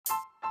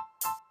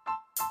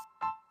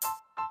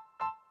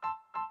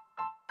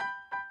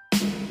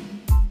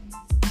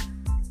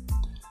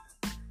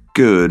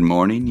Good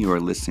morning. You are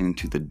listening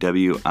to the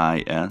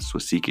WIS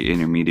Waseca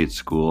Intermediate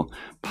School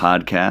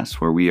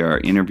podcast, where we are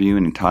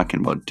interviewing and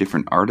talking about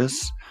different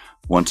artists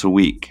once a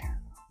week.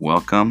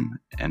 Welcome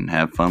and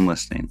have fun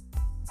listening.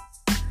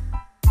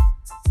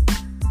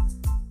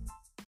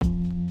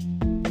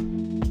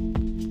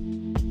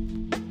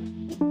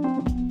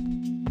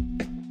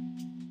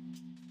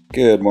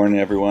 Good morning,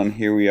 everyone.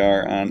 Here we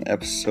are on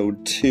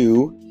episode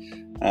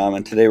 2,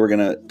 and today we're going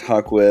to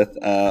talk with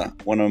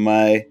one of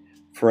my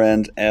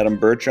friend Adam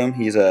Bertram.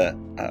 He's a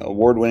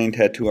award-winning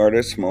tattoo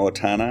artist from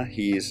Owatonna.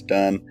 He's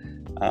done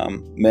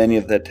many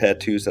of the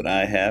tattoos that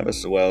I have,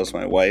 as well as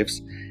my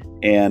wife's.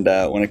 And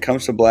when it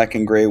comes to black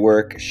and gray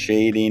work,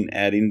 shading,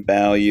 adding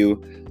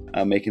value,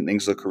 making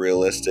things look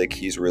realistic,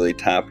 he's really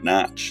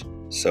top-notch.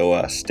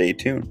 So stay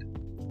tuned.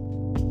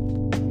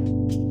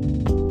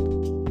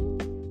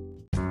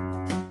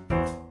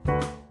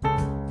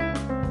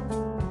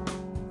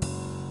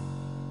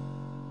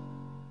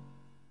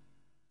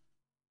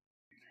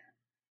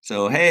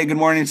 So, hey, good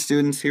morning,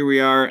 students. Here we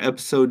are,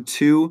 episode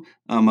 2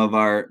 of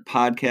our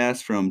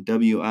podcast from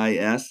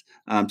WIS.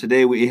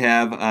 Today we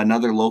have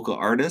another local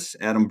artist,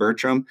 Adam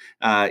Bertram.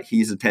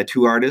 He's a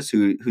tattoo artist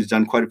who's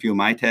done quite a few of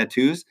my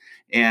tattoos,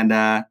 and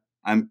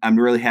I'm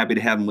really happy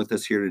to have him with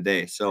us here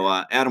today. So,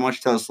 Adam, why don't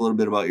you tell us a little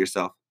bit about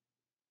yourself?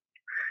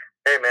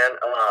 Hey, man.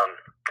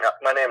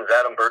 My name is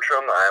Adam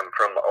Bertram. I'm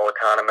from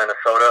Owatonna,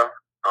 Minnesota.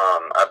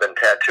 I've been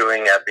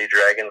tattooing at the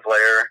Dragon's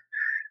Lair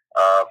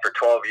for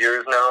 12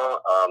 years now.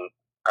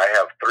 I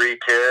have 3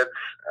 kids,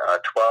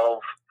 12,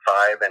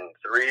 5, and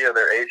 3 of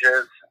their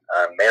ages.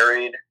 I'm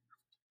married.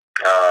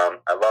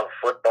 I love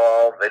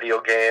football,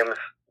 video games,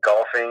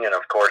 golfing, and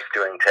of course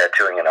doing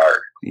tattooing and art.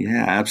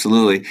 Yeah,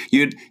 absolutely.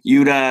 You'd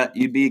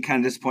be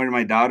kind of disappointed.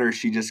 My daughter,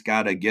 she just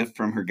got a gift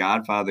from her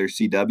godfather,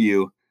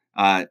 CW.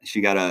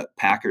 She got a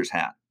Packers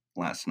hat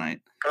last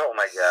night. Oh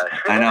my gosh!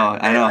 I know.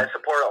 I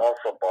support all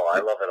football.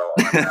 I love it all.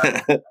 I'm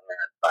not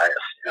biased.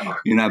 You know?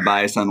 You're not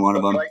biased on one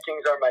of them.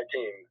 Vikings are my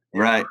team.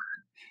 Right.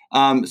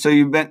 So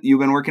you've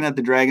been working at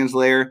the Dragon's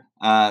Lair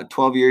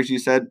 12 years, you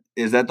said.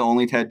 Is that the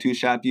only tattoo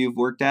shop you've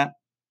worked at?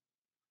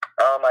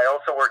 I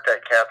also worked at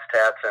Cat's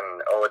Tats in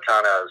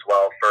Owatonna as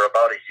well for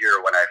about a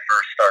year when I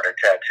first started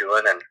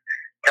tattooing and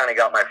kind of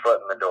got my foot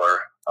in the door.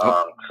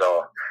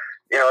 So,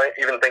 you know,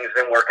 even things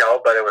didn't work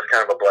out, but it was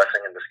kind of a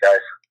blessing in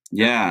disguise.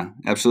 Yeah,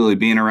 absolutely.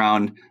 Being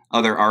around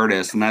other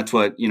artists. And that's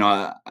what,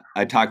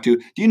 I talked to.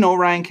 Do you know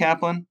Ryan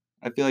Kaplan?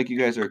 I feel like you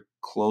guys are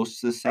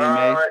close to the same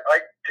age. I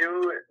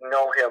do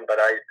know him, but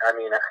I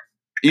mean,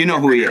 you know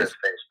who he is. His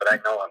face, but I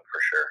know him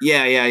for sure.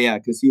 Yeah.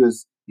 Because he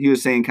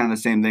was saying kind of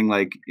the same thing.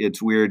 Like,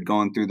 it's weird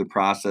going through the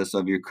process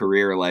of your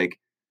career, like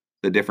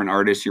the different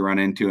artists you run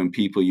into and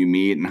people you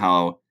meet, and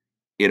how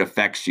it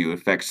affects you,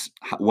 affects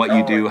what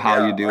you do,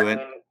 how you do it.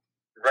 Mean,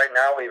 right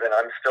now, even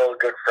I'm still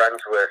good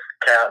friends with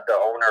Kat, the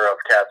owner of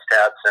Cat's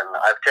Tats, and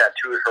I've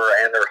tattooed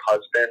her and her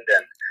husband,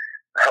 and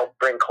helped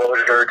bring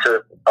closure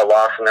to a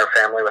loss in their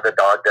family with a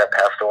dog that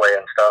passed away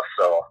and stuff.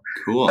 So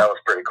cool. That was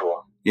pretty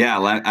cool. Yeah,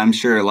 I'm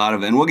sure a lot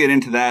of, and we'll get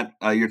into that,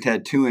 your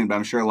tattooing, but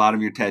I'm sure a lot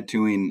of your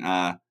tattooing,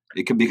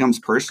 it becomes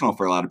personal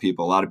for a lot of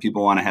people. A lot of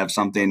people want to have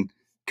something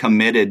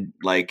committed,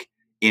 like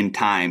in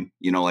time,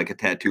 like a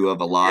tattoo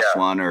of a lost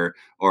one or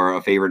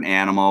a favorite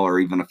animal or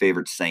even a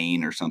favorite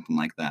saying or something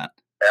like that.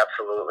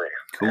 Absolutely.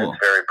 Cool.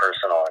 It's very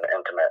personal and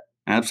intimate.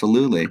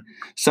 Absolutely.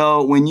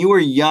 So when you were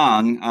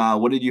young,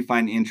 what did you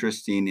find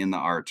interesting in the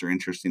arts or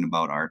interesting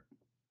about art?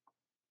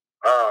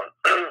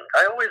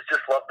 I always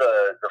just loved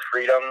the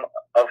freedom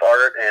of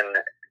art and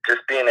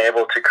just being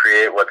able to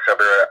create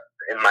whatever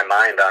in my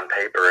mind on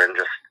paper and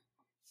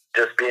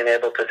just being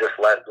able to just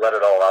let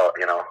it all out,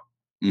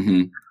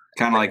 Mm-hmm.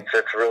 Kind of like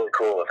it's really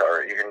cool with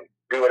art. You can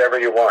do whatever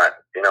you want,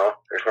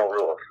 there's no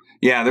rules.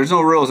 Yeah, there's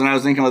no rules. And I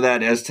was thinking of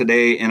that as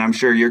today, and I'm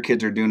sure your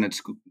kids are doing it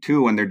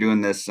too when they're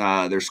doing this,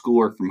 their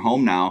schoolwork from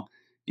home now.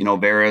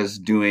 Vera's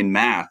doing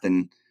math,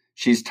 and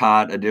she's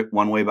taught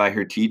one way by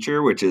her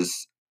teacher, which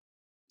is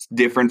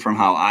different from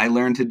how I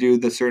learned to do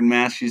the certain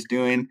math she's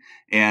doing.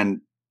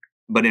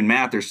 But in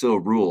math, there's still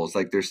rules.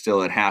 Like this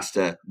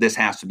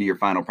has to be your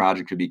final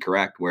project to be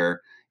correct,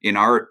 where in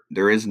art,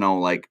 there is no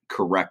like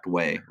correct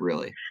way,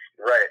 really.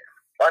 Right.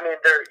 I mean,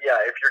 if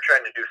you're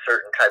trying to do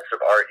certain types of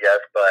art, yes,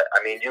 but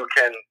I mean,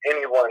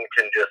 anyone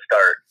can just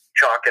start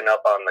chalking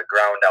up on the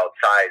ground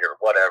outside or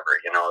whatever,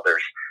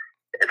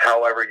 it's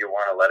however you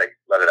want to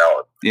let it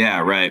out.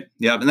 Yeah, right.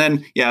 Yeah. And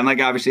then, and like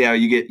obviously how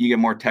you get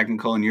more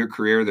technical in your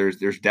career,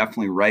 there's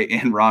definitely right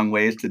and wrong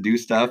ways to do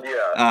stuff.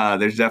 Yeah.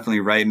 There's definitely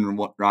right and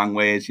wrong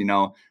ways,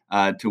 to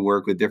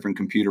work with different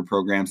computer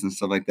programs and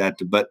stuff like that.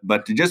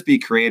 But to just be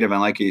creative, and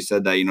like you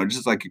said that,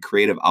 just like a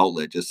creative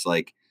outlet, just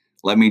like,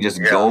 let me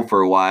just go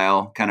for a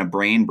while, kind of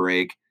brain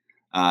break,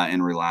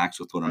 and relax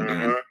with what I'm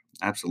doing.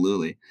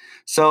 Absolutely.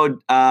 So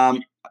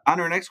on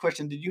our next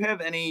question, did you have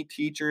any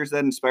teachers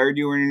that inspired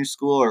you in your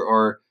school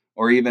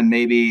or even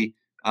maybe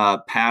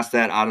past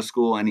that out of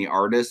school, any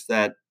artists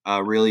that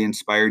really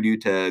inspired you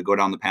to go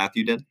down the path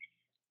you did?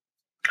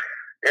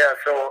 Yeah,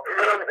 so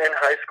in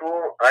high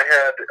school, I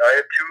had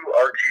 2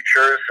 art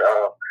teachers.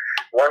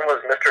 One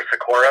was Mr.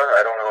 Sikora.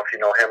 I don't know if you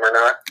know him or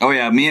not. Oh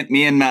yeah,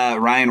 me and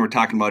Ryan were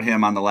talking about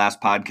him on the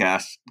last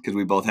podcast because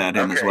we both had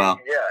him as well.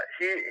 Yeah,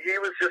 he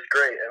was just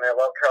great, and I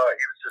loved how he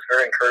was just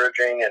very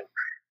encouraging, and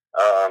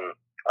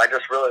I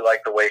just really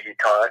liked the way he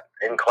taught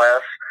in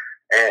class.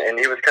 And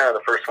he was kind of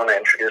the first one to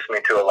introduce me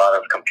to a lot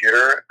of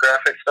computer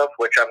graphic stuff,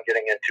 which I'm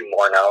getting into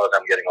more now as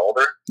I'm getting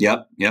older.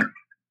 Yep.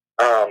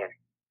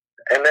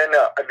 And then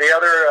the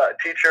other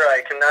teacher,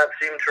 I cannot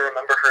seem to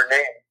remember her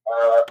name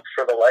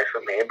for the life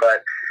of me,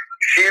 but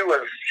she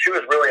was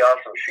really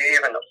awesome.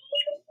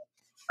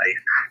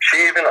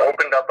 She even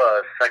opened up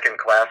a second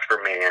class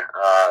for me.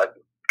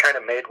 Kind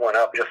of made one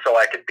up just so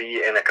I could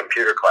be in a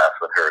computer class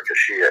with her because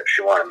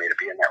she wanted me to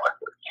be in there with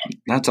her.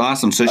 That's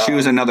awesome. So she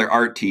was another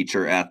art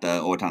teacher at the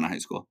Owatonna High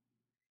School.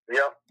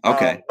 Yep.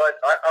 Okay. But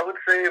I would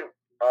say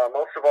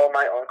most of all,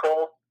 my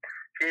uncle,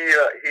 he's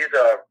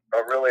a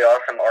really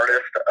awesome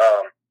artist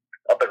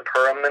up in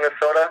Bertram,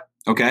 Minnesota.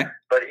 Okay.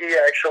 But he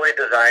actually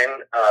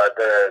designed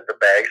the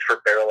bags for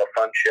Barrel of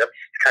Fun chips.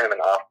 It's kind of an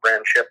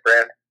off-brand chip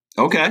brand.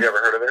 Okay. Have you ever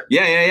heard of it?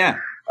 Yeah.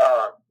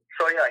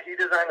 So yeah, he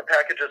designed the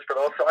packages for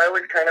those. So I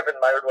always kind of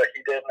admired what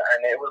he did,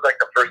 and it was like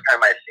the first time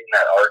I seen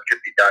that art could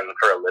be done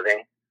for a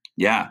living.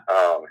 Yeah.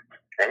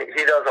 And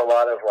he does a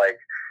lot of like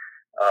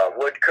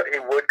he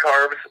wood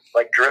carves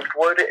like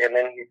driftwood, and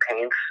then he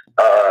paints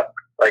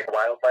like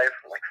wildlife,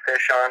 like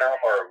fish on them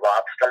or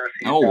lobsters.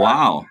 Oh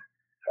wow!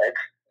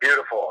 It's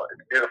beautiful.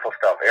 It's beautiful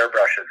stuff.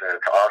 Airbrushes, and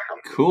it's awesome.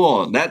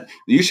 Cool. That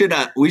we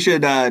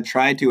should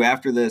try to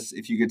after this.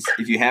 If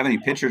you have any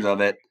pictures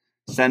of it,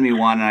 send me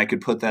one, and I could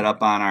put that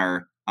up on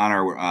our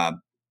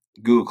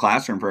Google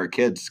Classroom for our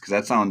kids because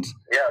that sounds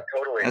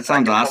totally. That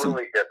sounds awesome.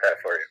 Totally get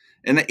that for you.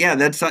 And yeah,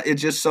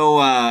 it's just so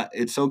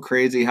it's so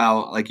crazy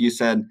how, like you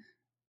said,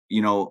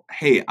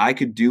 hey, I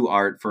could do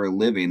art for a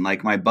living.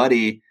 Like my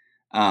buddy,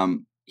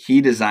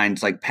 he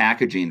designs like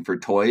packaging for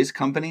toys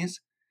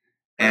companies,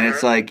 and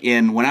it's like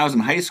when I was in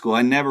high school,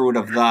 I never would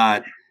have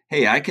thought,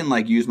 hey, I can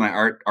like use my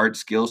art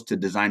skills to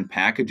design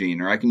packaging,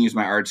 or I can use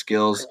my art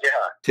skills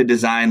to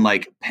design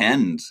like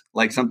pens,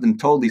 like something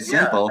totally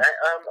simple.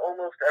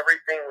 Almost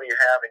everything we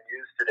have and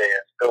use today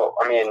is built.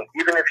 I mean,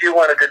 even if you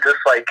wanted to just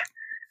like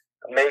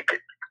make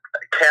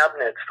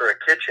cabinets for a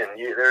kitchen,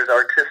 there's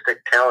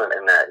artistic talent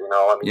in that.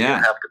 You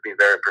have to be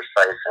very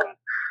precise and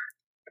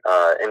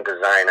in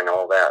design and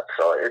all that.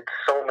 So it's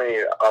so many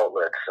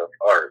outlets of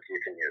art you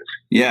can use.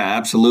 Yeah,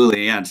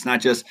 absolutely. Yeah, it's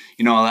not just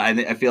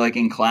I feel like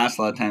in class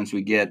a lot of times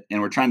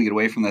and we're trying to get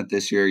away from that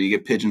this year. You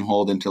get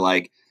pigeonholed into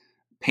like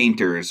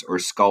painters or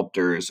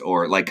sculptors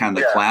or like kind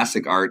of the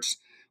classic arts,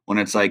 when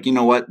it's like, you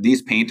know what,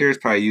 these painters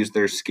probably used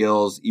their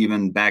skills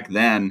even back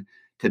then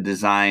to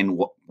design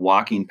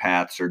walking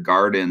paths or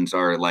gardens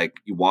or like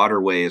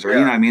waterways or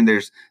I mean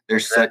there's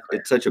exactly.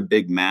 It's such a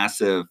big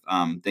massive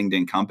thing to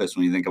encompass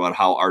when you think about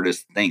how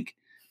artists think.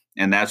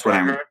 And that's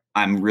what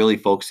I'm really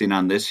focusing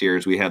on this year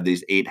is we have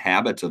these 8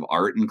 habits of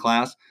art in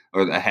class,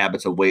 or the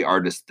habits of way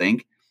artists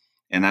think.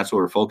 And that's what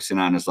we're focusing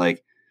on is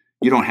like,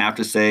 you don't have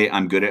to say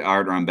I'm good at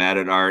art or I'm bad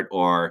at art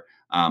or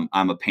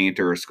I'm a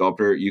painter or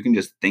sculptor. You can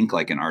just think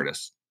like an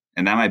artist.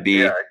 And that might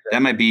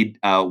be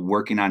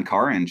working on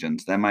car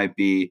engines. That might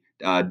be,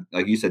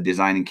 like you said,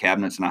 designing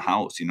cabinets in a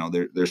house.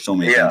 There's so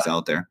many things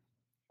out there.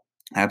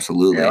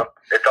 Absolutely. Yeah.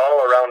 It's all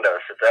around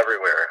us. It's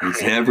everywhere.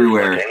 It's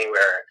everywhere. Look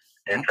anywhere.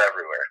 It's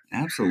everywhere.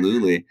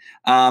 Absolutely.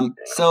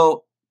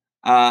 So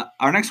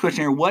our next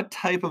question here, what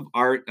type of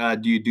art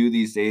do you do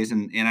these days?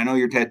 And I know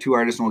you're a tattoo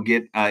artist, and we'll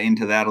get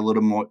into that a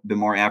little bit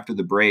more after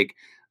the break.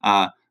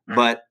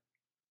 But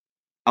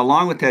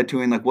along with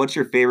tattooing, like what's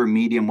your favorite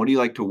medium? What do you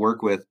like to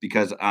work with?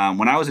 Because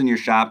when I was in your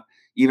shop,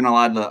 even a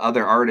lot of the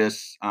other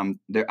artists, I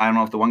don't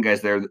know if the one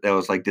guy's there that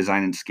was like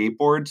designing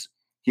skateboards.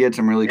 He had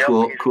some really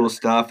cool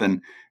stuff.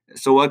 And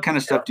so what kind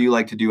of stuff do you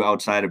like to do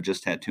outside of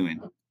just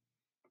tattooing?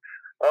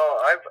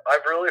 Oh,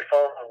 I've really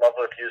fallen in love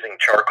with using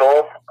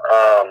charcoal.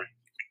 I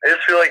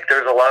just feel like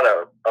there's a lot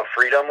of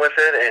freedom with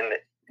it, and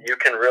you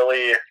can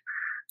really,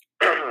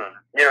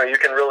 you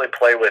can really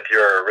play with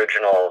your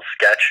original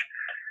sketch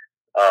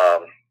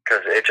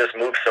because it just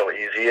moves so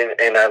easy.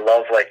 And I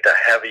love like the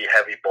heavy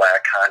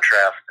black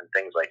contrast and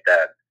things like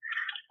that.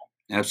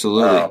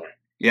 Absolutely.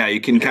 Yeah,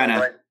 you can kind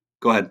of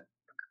go ahead.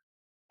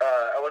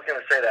 I was going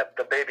to say that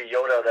the Baby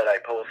Yoda that I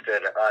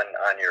posted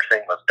on your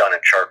thing was done in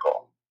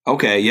charcoal.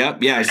 Okay.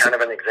 Yep. Yeah. It's kind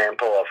of an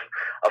example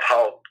of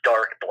how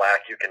dark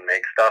black you can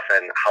make stuff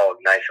and how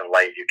nice and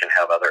light you can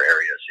have other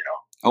areas,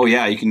 Oh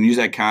yeah. You can use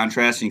that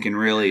contrast and you can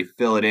really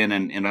fill it in.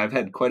 And I've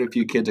had quite a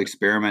few kids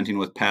experimenting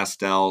with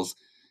pastels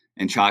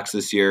and chalks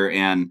this year.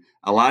 And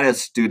a lot of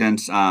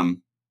students,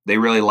 they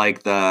really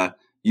like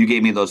you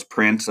gave me those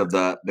prints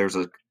there's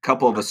a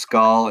couple of a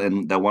skull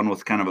and the one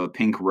with kind of a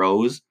pink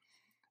rose.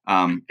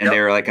 And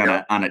they were like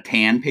on a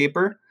tan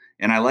paper.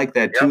 And I like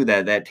that too,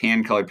 that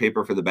tan colored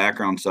paper for the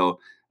background. So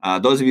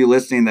those of you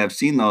listening that have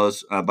seen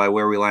those by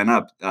where we line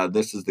up,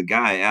 this is the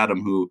guy,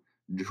 Adam,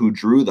 who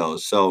drew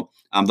those. So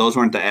those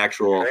weren't the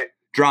actual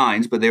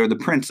drawings, but they were the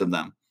prints of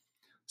them.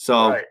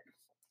 So,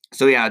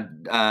 so yeah,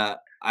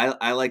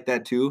 I like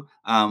that too.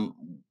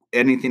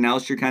 anything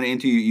else you're kind of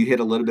into? You hit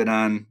a little bit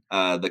on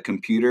the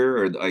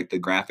computer or like the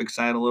graphic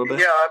side a little bit.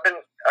 Yeah,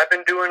 I've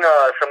been doing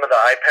some of the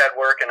iPad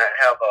work, and I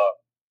have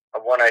a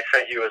one I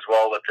sent you as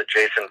well with the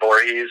Jason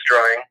Voorhees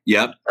drawing.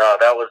 Yep.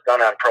 That was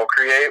done on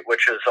Procreate,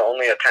 which is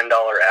only a $10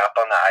 app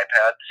on the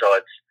iPad. So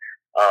it's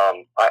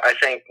I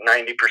think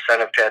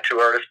 90% of tattoo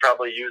artists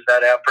probably use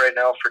that app right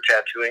now for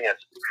tattooing.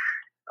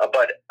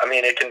 But I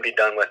mean, it can be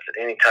done with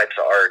any types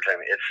of art. I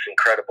mean, it's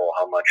incredible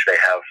how much they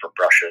have for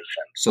brushes.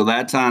 And so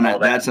that's on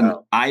that's an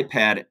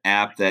iPad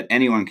app that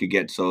anyone could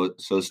get. So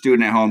a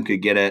student at home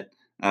could get it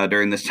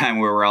during this time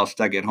where we're all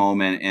stuck at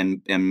home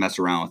and mess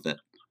around with it.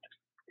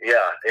 Yeah,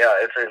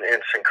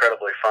 it's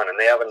incredibly fun, and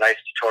they have a nice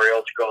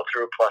tutorial to go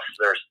through. Plus,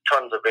 there's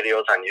tons of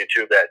videos on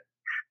YouTube that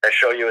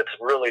show you it's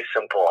really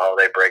simple how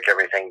they break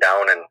everything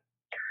down.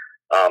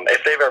 And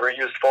if they've ever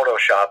used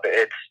Photoshop,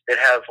 it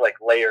has like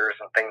layers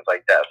and things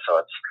like that, so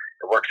it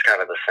works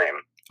kind of the same.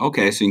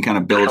 Okay, so you can kind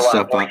of build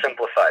stuff more up.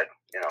 Simplified,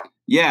 you know.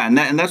 Yeah, and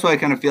that's why I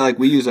kind of feel like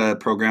we use a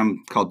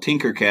program called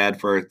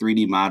Tinkercad for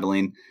 3D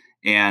modeling,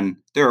 and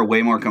there are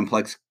way more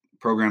complex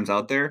programs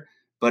out there.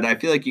 But I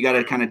feel like you got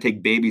to kind of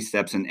take baby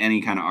steps in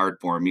any kind of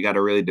art form. You got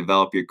to really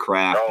develop your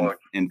craft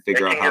and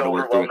figure out how to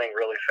work through it.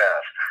 Really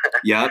fast.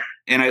 Yeah,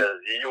 and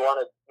you want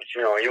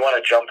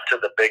to jump to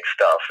the big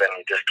stuff, and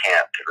you just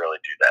can't really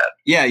do that.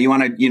 Yeah, you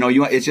want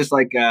to, it's just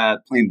like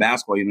playing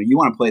basketball. You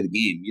want to play the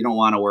game. You don't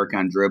want to work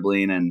on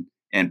dribbling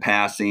and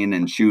passing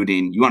and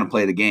shooting. You want to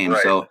play the game.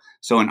 Right.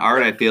 So in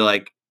art, I feel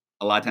like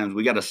a lot of times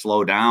we got to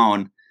slow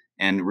down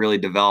and really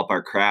develop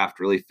our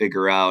craft. Really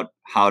figure out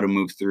how to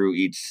move through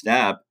each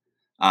step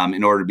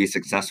in order to be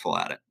successful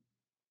at it.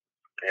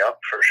 Yep,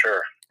 for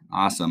sure.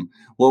 Awesome.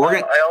 Well, we're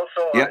gonna. I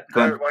also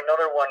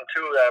another one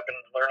too that I've been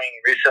learning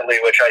recently,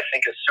 which I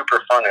think is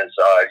super fun, is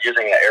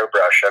using an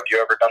airbrush. Have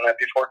you ever done that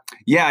before?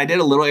 Yeah, I did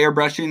a little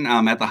airbrushing.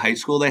 At the high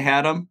school, they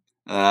had them.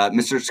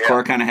 Mr.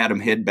 Skor kind of had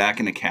them hid back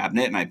in a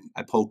cabinet, and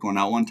I poked one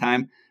out one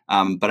time.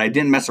 But I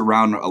didn't mess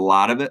around a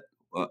lot of it,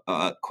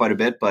 quite a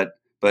bit. But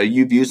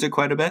you've used it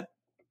quite a bit.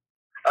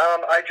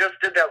 I just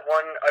did that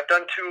one. I've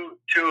done two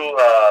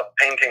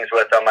paintings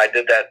with them. I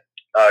did that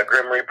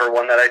Grim Reaper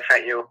one that I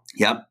sent you.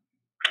 Yep.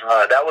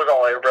 That was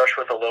all airbrush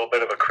with a little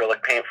bit of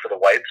acrylic paint for the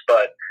whites,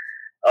 but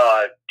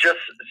just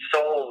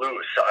so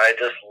loose. I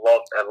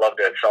loved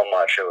it so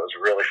much. It was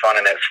really fun,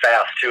 and it's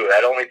fast too.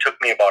 That only took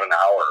me about an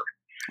hour.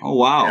 Oh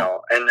wow! You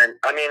know, and then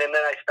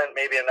I spent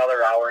maybe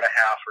another hour and a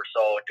half or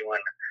so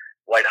doing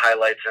white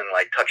highlights and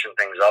like touching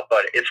things up.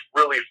 But it's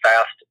really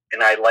fast,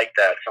 and I like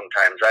that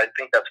sometimes. I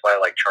think that's why I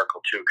like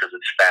charcoal too, because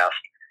it's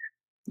fast.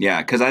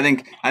 Yeah, because I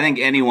think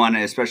anyone,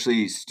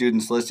 especially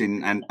students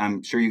listening, and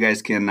I'm sure you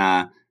guys can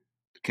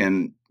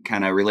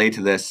kind of relate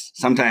to this.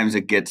 Sometimes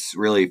it gets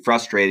really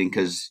frustrating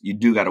because you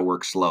do got to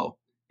work slow.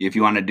 If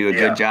you want to do a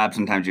good job,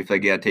 sometimes you feel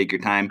like you got to take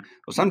your time.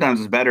 Well, sometimes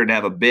it's better to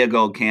have a big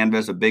old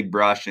canvas, a big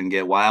brush, and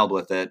get wild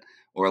with it,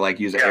 or like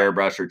use an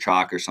airbrush or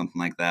chalk or something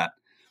like that.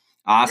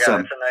 Awesome. Yeah,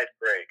 it's a nice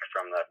break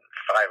from the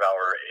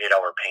 5-hour,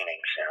 8-hour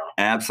paintings, you know.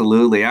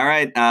 Absolutely. All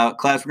right,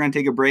 class, we're going to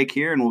take a break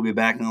here, and we'll be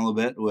back in a little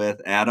bit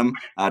with Adam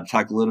to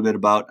talk a little bit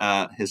about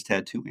his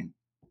tattooing.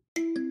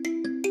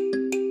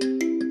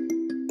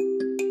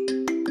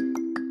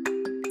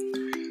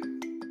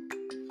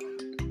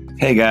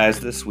 Hey guys,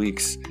 this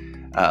week's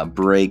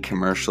break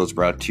commercial is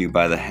brought to you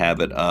by the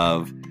habit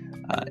of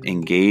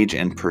engage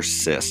and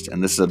persist.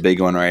 And this is a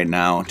big one right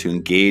now, to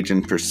engage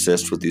and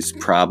persist with these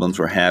problems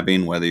we're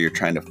having, whether you're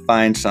trying to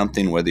find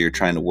something, whether you're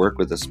trying to work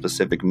with a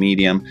specific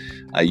medium,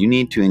 you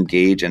need to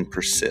engage and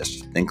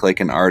persist. Think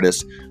like an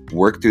artist,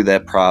 work through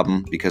that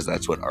problem, because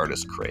that's what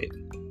artists crave.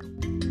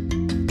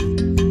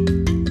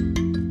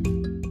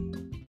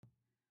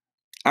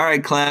 All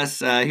right, class,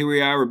 here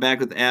we are. We're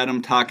back with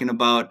Adam talking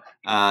about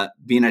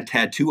being a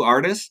tattoo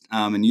artist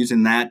and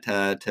using that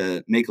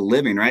to make a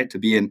living, right? To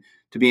be an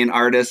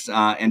artist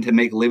and to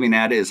make a living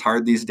at it is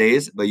hard these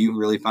days, but you've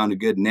really found a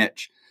good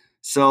niche.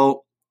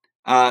 So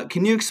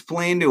can you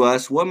explain to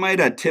us what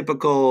might a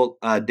typical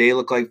day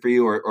look like for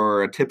you,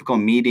 or a typical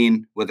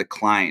meeting with a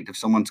client? If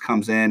someone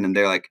comes in and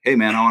they're like, hey,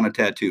 man, I want a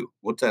tattoo.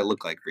 What's that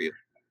look like for you?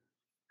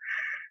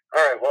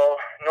 All right. Well,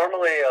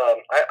 normally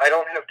I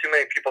don't have too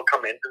many people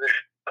come into this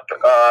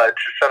to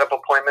set up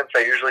appointments.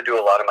 I usually do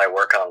a lot of my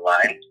work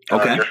online,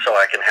 just so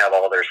I can have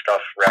all their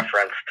stuff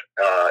referenced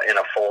in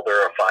a folder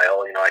or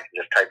file. You know, I can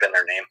just type in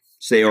their name.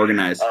 Stay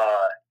organized.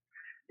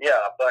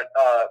 But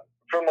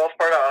for the most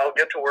part, I'll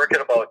get to work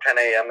at about 10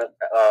 a.m.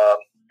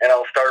 And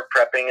I'll start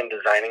prepping and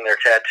designing their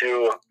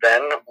tattoo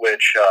then,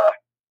 which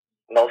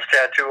most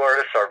tattoo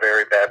artists are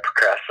very bad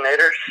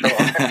procrastinators. So,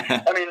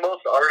 I mean,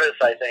 most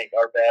artists, I think,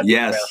 are bad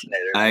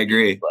procrastinators. I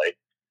agree.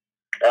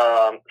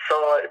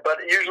 But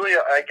usually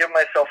I give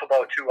myself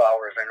about 2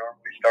 hours. I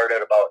normally start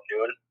at about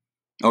noon.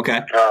 Okay.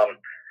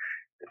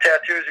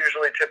 Tattoos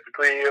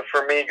typically,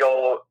 for me,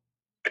 go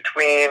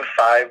between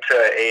 5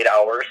 to 8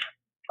 hours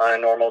on a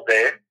normal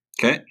day.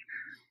 Okay.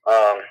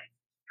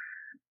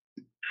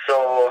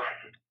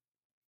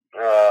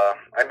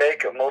 I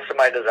make most of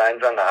my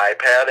designs on the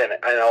iPad, and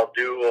I'll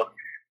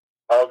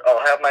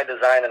I'll have my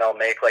design and I'll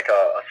make like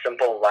a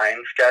simple line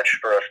sketch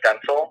for a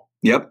stencil.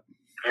 Yep.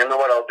 And then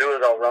what I'll do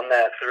is I'll run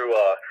that through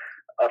a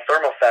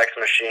thermofax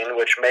machine,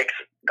 which makes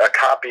a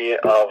copy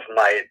of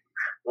my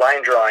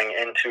line drawing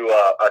into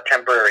a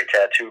temporary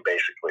tattoo,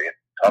 basically.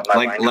 Of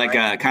my like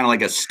a kind of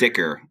like a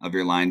sticker of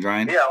your line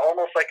drawing. Yeah,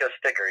 almost like a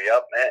sticker.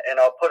 Yep. And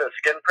I'll put a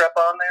skin prep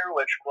on there,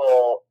 which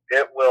will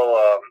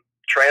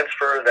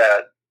transfer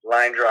that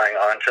line drawing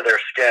onto their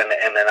skin,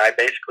 and then I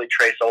basically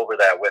trace over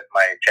that with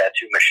my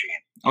tattoo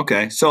machine.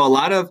 Okay, so a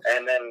lot of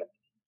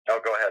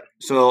go ahead.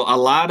 So a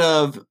lot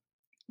of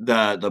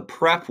the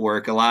prep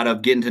work, a lot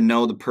of getting to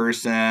know the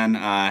person.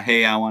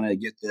 Hey, I want to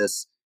get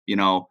this,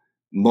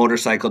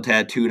 motorcycle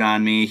tattooed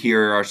on me.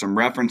 Here are some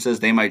references.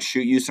 They might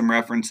shoot you some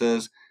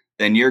references.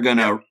 Then you're going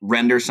to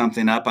render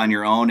something up on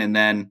your own. And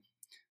then,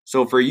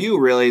 so for you,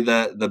 really,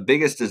 the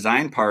biggest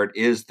design part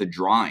is the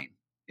drawing.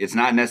 It's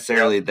not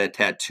necessarily the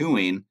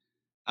tattooing.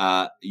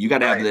 You got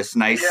to have this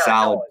nice,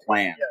 solid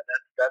plan. Yeah,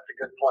 that's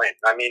a good point.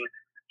 I mean,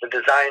 the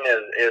design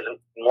is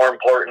more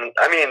important.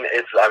 I mean,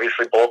 it's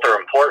obviously both are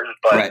important,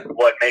 but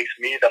what makes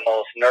me the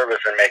most nervous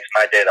and makes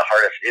my day the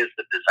hardest is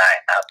the design,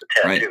 not the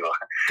tattoo.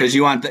 Because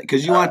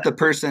you want the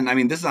person. I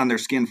mean, this is on their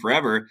skin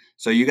forever,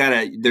 so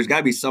there's got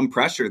to be some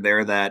pressure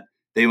there that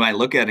they might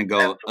look at and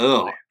go,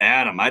 "Oh,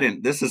 Adam,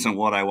 this isn't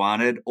what I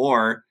wanted."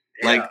 Or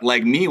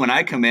like me, when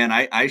I come in,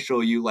 I show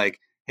you like,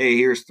 "Hey,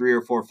 here's 3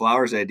 or 4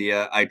 flowers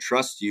idea. I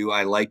trust you.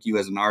 I like you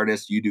as an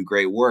artist. You do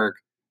great work.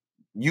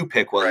 You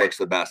pick what looks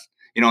the best."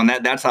 And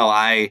that's how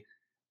I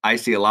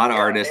see a lot of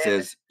artists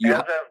is as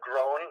I've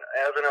grown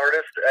as an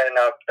artist and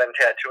I've been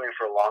tattooing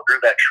for longer,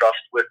 that trust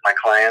with my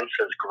clients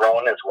has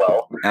grown as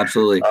well.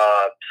 Absolutely.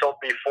 So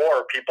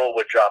before, people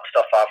would drop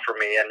stuff off for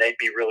me and they'd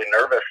be really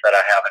nervous that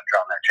I haven't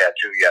drawn their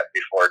tattoo yet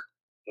before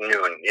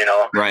noon,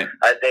 Right.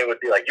 They would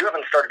be like, "You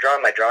haven't started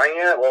drawing my drawing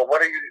yet? Well,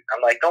 what are you?"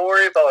 I'm like, "Don't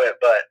worry about it."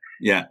 But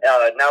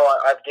now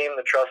I've gained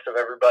the trust of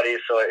everybody,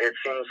 so it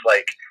seems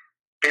like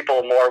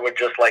people more would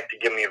just like to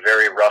give me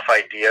very rough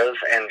ideas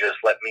and just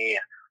let me,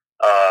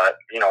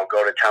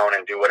 go to town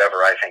and do whatever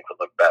I think would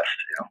look best.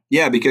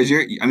 Yeah, because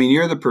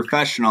you're the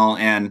professional,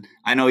 and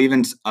I know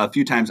even a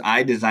few times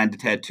I designed a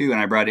tattoo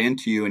and I brought it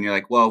into you, and you're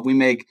like, "Well, if we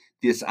make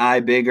this eye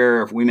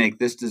bigger, if we make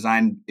this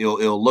design,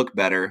 it'll look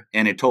better,"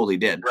 and it totally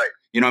did. Right.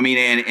 You know what I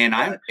mean? And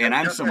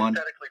I'm someone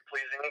aesthetically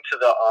pleasing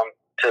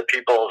to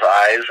people's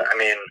eyes. I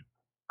mean,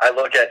 I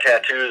look at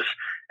tattoos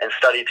and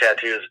study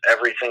tattoos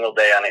every single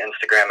day on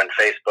Instagram and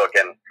Facebook,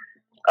 and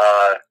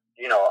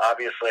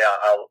obviously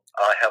I'll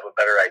have a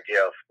better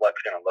idea of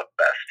what's going to look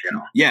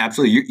best. Yeah,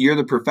 absolutely. You're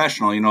the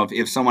professional.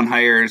 If someone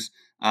hires,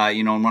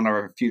 in one of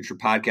our future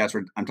podcasts,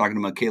 where I'm talking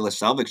to Michaela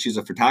Selvik, she's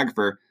a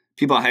photographer.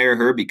 People hire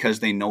her because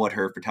they know what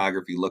her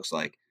photography looks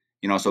like.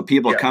 So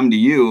people come to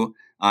you,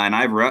 and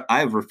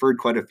I've referred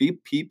quite a few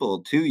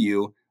people to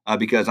you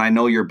because I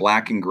know your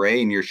black and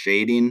gray and your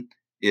shading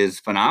is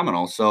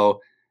phenomenal.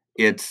 So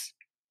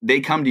they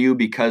come to you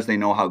because they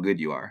know how good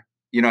you are.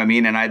 You know what I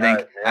mean? And I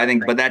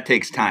think, but that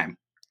takes time.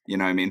 You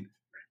know what I mean?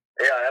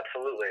 Yeah,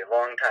 absolutely. A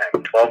long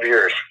time, 12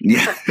 years.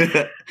 Yeah.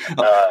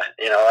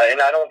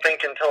 And I don't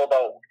think until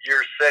about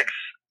year 6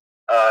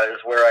 is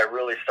where I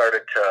really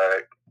started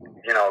to,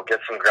 get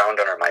some ground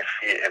under my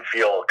feet and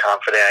feel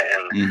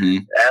confident.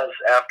 And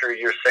after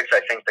year 6,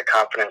 I think the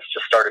confidence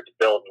just started to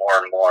build more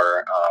and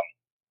more.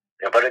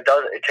 But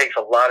it takes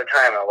a lot of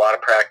time and a lot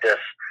of practice.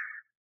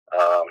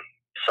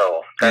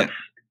 So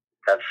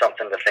that's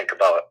something to think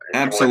about.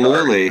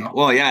 Absolutely.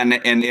 Well, yeah.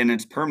 And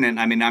it's permanent.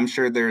 I mean, I'm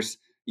sure there's,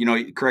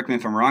 correct me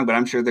if I'm wrong, but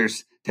I'm sure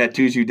there's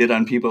tattoos you did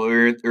on people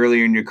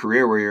earlier in your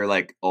career where you're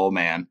like, "Oh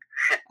man,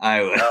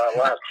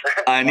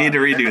 I need to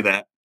redo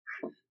that."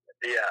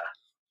 Yeah.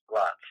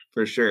 Lots.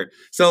 For sure.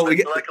 So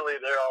luckily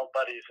they're all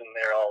buddies and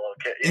they're all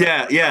okay.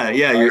 Yeah.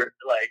 You're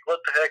like, "What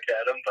the heck,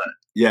 Adam?" But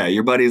yeah,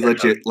 your buddies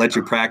let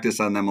you practice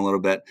on them a little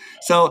bit.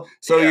 So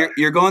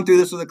you're going through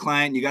this with a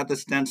client. You got the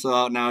stencil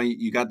out now.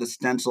 You got the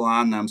stencil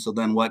on them. So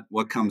then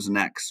what comes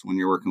next when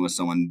you're working with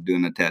someone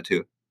doing a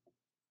tattoo?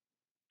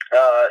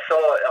 So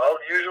I'll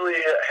usually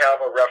have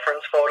a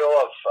reference photo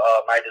of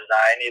my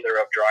design, either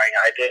of drawing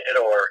I did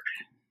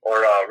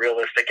or a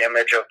realistic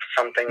image of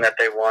something that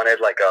they wanted,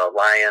 like a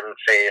lion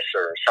face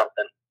or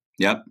something.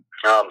 Yep.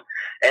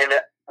 And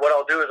what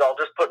I'll do is I'll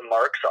just put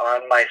marks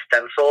on my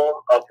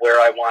stencil of where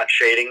I want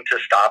shading to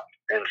stop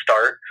and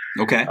start.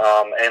 Okay.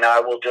 And I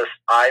will just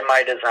eye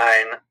my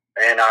design,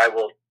 and I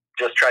will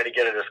just try to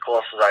get it as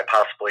close as I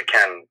possibly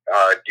can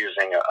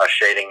using a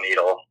shading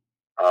needle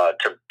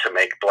to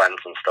make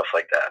blends and stuff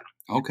like that.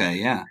 Okay.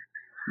 Yeah.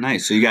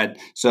 Nice. So you have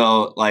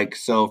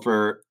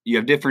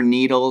different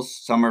needles.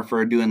 Some are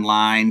for doing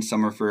lines.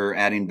 Some are for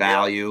adding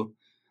value.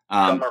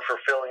 Some are for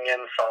filling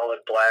in solid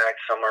black.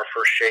 Some are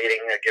for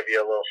shading to give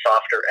you a little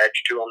softer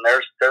edge to them.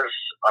 There's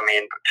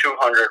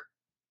 200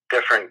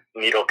 different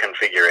needle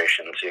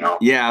configurations.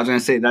 Yeah, I was gonna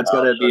say that's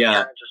gotta be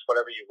just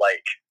whatever you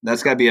like.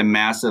 That's gotta be a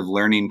massive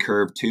learning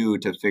curve too,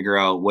 to figure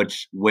out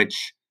which.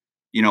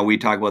 We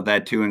talk about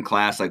that too in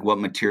class, like what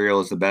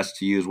material is the best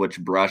to use, which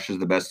brush is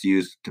the best to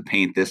use to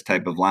paint this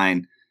type of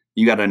line.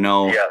 You got to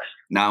know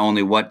not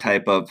only what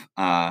type of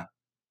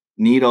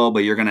needle,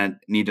 but you're going to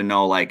need to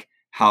know like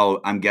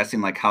how, I'm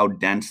guessing like how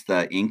dense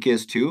the ink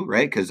is too,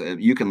 right? Because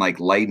you can like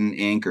lighten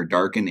ink or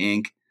darken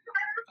ink.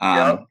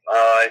 Yep.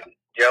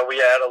 Yeah,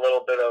 we add a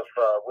little bit of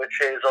witch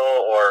hazel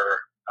or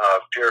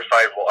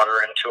purified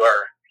water into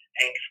our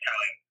inks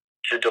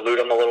to dilute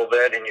them a little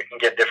bit, and you can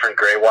get different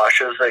gray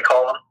washes, they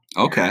call them.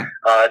 Okay.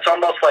 It's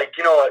almost like,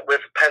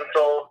 with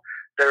pencil,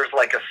 there's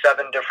like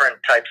 7 different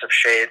types of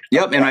shades.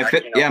 Yep, and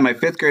my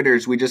 5th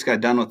graders, we just got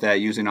done with that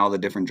using all the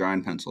different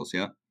drawing pencils,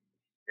 yeah.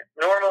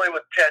 Normally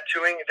with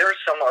tattooing, there's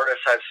some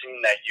artists I've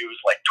seen that use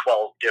like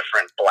 12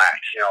 different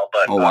blacks,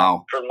 but oh,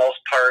 wow. For the most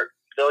part,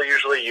 they'll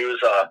usually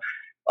use a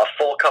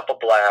full cup of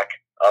black,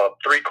 a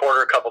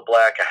 3/4 cup of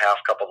black, a half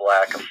cup of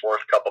black, a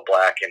 4th cup of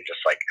black, and just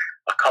like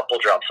a couple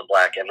drops of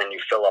black, and then you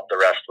fill up the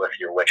rest with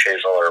your witch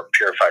hazel or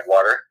purified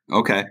water.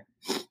 Okay.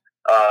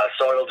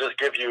 So it'll just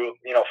give you,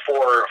 4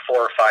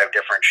 or 5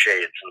 different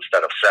shades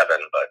instead of 7,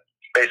 but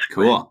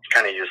basically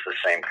kind of use the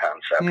same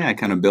concept. Yeah,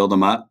 kind of build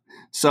them up.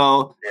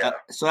 So,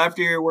 so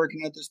after you're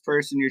working with this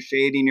person, you're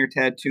shading, you're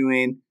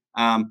tattooing,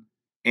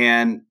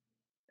 and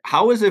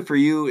how is it for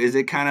you? Is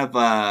it kind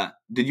of,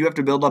 did you have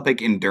to build up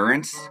like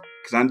endurance?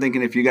 Because I'm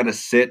thinking if you got to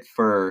sit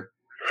for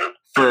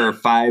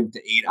 5 to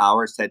 8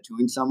 hours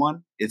tattooing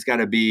someone, it's got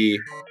to be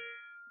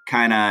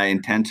kind of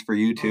intense for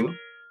you too.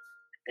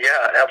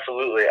 Yeah,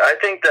 absolutely. I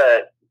think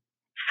that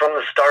from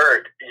the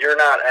start, you're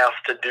not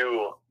asked to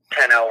do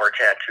 10-hour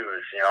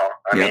tattoos,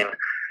 I mean,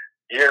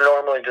 you're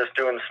normally just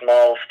doing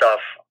small stuff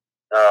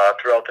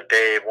throughout the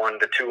day, 1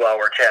 to 2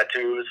 hour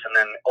tattoos, and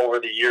then over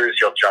the years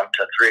you'll jump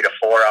to 3 to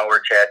 4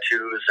 hour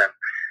tattoos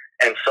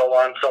and so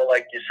on. So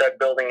like you said,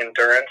 building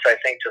endurance, I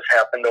think, just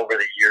happened over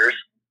the years.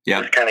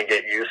 Yeah. Just kind of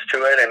get used to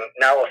it. And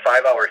now a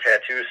 5-hour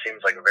tattoo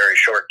seems like a very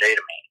short day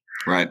to me.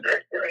 Right.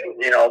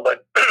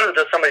 But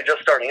to somebody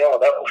just starting out,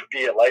 that would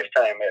be a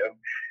lifetime.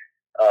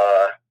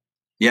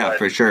 Yeah,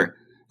 for sure.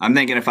 I'm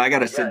thinking if I got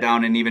to sit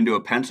down and even do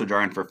a pencil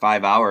drawing for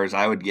 5 hours,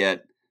 I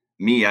get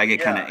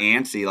kind of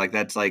antsy. Like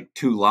that's like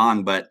too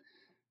long, but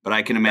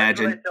I can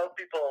imagine. That's what I tell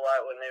people a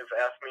lot when they've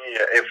asked me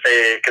if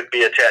they could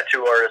be a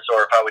tattoo artist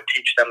or if I would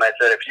teach them. I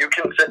said, if you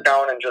can sit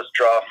down and just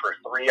draw for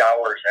 3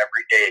 hours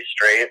every day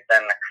straight,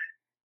 then,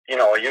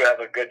 you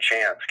have a good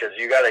chance, because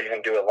you got to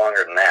even do it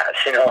longer than that,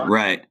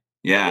 Right.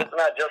 Yeah. It's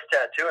not just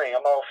tattooing.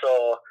 I'm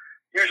also,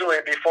 usually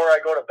before I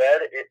go to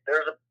bed,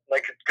 there's a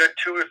good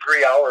 2 or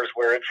 3 hours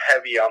where it's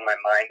heavy on my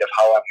mind of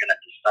how I'm going to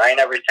design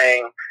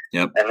everything.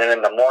 Yep. And then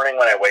in the morning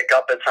when I wake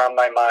up, it's on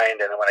my mind.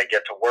 And then when I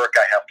get to work,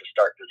 I have to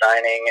start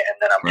designing. And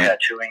then I'm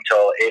tattooing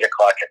till 8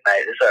 o'clock at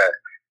night. It's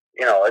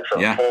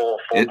a full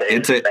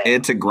day.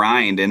 It's a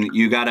grind. And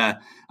you gotta,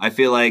 I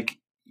feel like,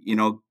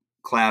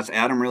 class,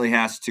 Adam really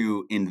has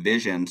to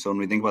envision. So when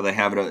we think about the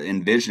habit of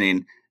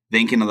envisioning,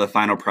 thinking of the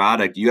final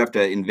product, you have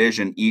to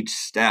envision each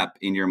step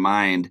in your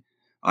mind.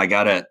 I'm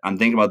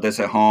thinking about this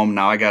at home.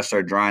 Now I got to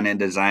start drawing it and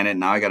design it.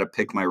 Now I got to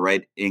pick my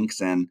right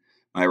inks and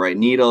my right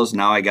needles.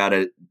 Now I got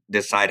to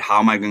decide how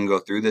am I going to go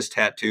through this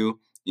tattoo?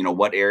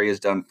 What area is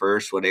done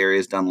first? What area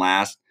is done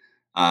last?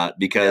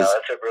 Because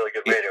that's a really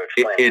good way to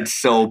explain it.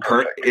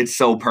 It's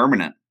so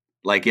permanent.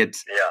 Like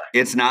it's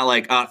not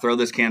like, throw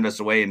this canvas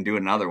away and do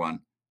another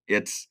one.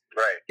 It's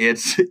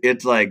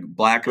like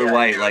black or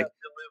white. You like have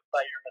to live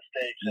by your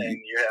mistakes and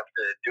you have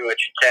to do what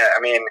you can. I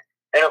mean,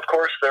 and of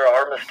course, there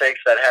are mistakes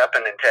that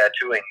happen in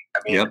tattooing. I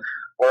mean,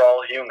 we're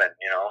all human,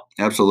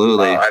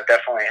 Absolutely. I've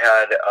definitely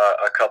had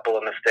a couple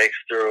of mistakes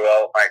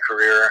throughout my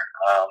career.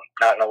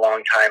 Not in a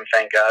long time,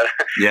 thank God.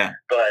 Yeah.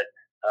 But,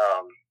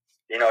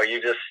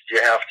 you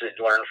have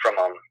to learn from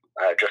them,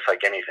 just like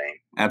anything.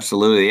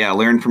 Absolutely. Yeah.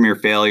 Learn from your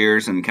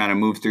failures and kind of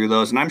move through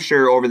those. And I'm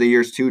sure over the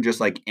years, too, just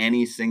like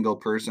any single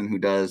person who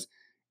does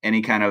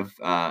any kind of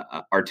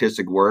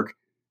artistic work,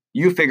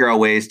 you figure out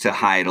ways to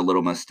hide a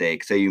little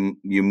mistake. Say you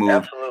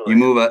move,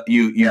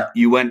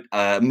 you went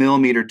a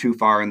millimeter too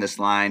far in this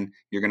line.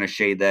 You're going to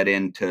shade that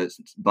in to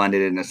blend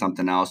it into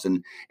something else.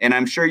 And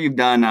I'm sure you've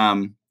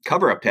done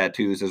cover up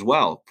tattoos as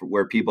well,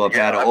 where people have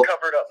had. I've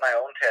covered up my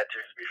own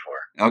tattoos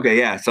before. Okay,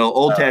 yeah. So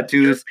old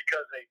tattoos, just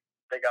because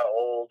they got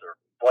old or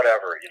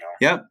whatever,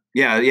 Yep.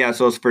 Yeah.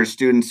 So it's for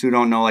students who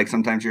don't know, like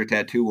sometimes your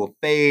tattoo will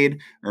fade,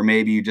 or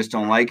maybe you just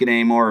don't like it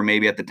anymore, or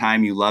maybe at the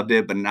time you loved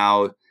it, but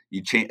now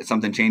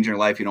something changed in your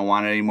life, you don't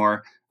want it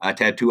anymore. A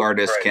tattoo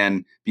artist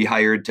can be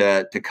hired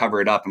to cover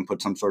it up and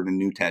put some sort of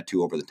new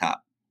tattoo over the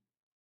top.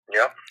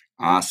 Yep.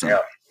 Awesome. Yeah,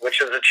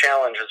 which is a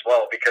challenge as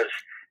well, because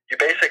you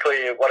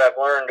basically, what I've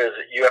learned is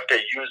you have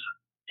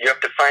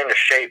to find a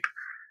shape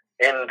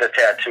in the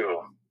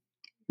tattoo.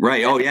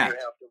 Right. Oh, yeah. You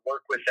have to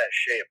work with that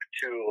shape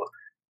to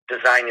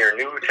design your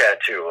new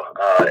tattoo.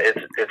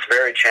 It's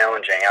very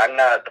challenging. I'm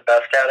not the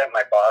best at it.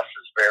 My boss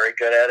is very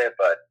good at it,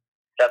 but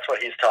that's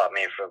what he's taught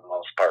me for the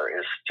most part,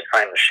 is to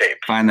find the shape.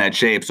 Find that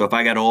shape. So if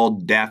I got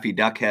old Daffy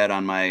Duck head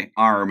on my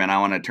arm and I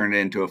want to turn it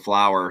into a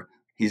flower,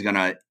 he's going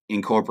to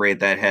incorporate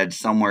that head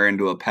somewhere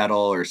into a petal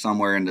or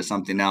somewhere into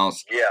something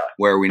else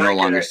where we no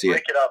longer see it.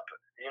 Break it up.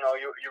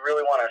 You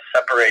really want to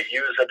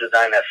use a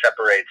design that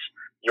separates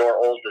your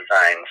old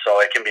design, so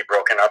it can be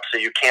broken up, so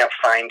you can't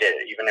find it.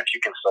 Even if you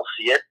can still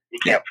see it, you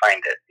can't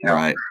find it. You know?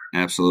 Right.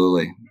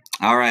 Absolutely.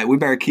 All right. We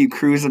better keep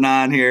cruising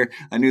on here.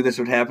 I knew this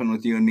would happen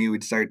with you and me.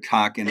 We'd start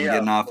talking and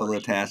getting off of the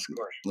task a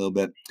little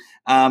bit.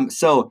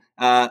 So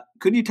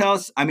could you tell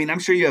us, I mean, I'm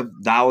sure you have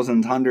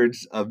thousands,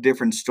 hundreds of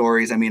different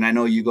stories. I mean, I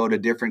know you go to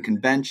different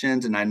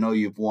conventions, and I know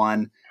you've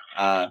won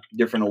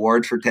different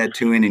awards for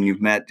tattooing, and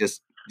you've met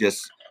just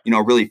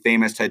really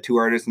famous tattoo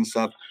artists and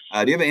stuff.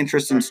 Do you have an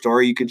interesting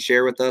story you could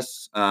share with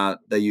us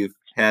that you've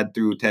had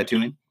through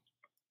tattooing?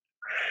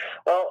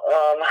 Well,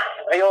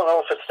 I don't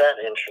know if it's that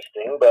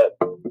interesting, but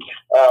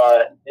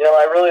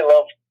I really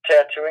love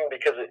tattooing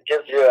because it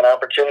gives you an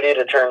opportunity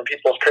to turn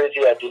people's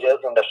crazy ideas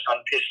into fun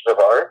pieces of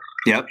art.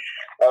 Yep.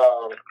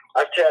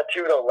 I've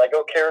tattooed a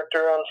Lego character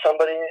on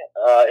somebody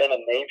in a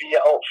Navy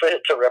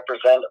outfit to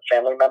represent a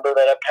family member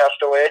that had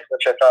passed away,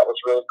 which I thought was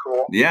really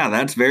cool. Yeah,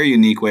 that's a very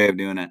unique way of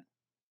doing it.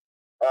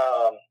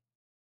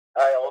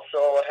 I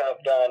also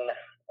have done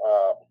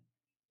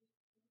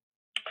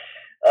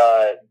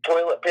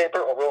toilet paper,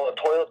 a roll of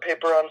toilet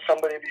paper on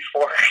somebody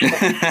before, which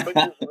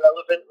is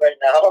relevant right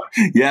now.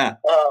 Yeah.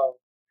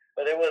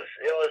 But it was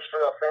for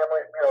a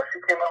family. She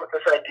came up with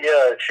this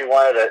idea. She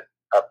wanted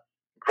a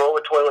roll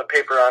of toilet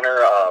paper on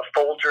her,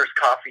 Folgers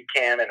coffee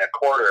can, and a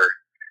quarter.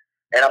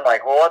 And I'm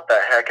like, well, what the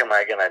heck am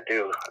I gonna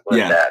do with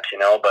that?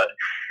 But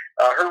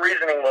her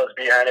reasoning was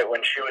behind it.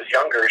 When she was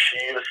younger, she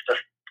used to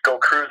go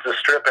cruise the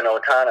strip in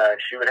Otana, and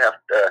she would have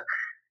to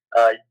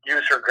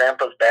use her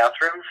grandpa's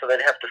bathroom, so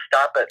they'd have to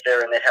stop it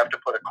there, and they'd have to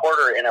put a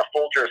quarter in a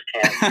Folgers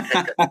can to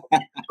take a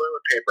piece of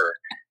toilet paper.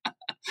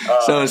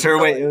 So it was her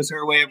way. It was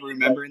her way of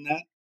remembering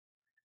that.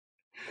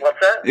 What's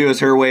that? It was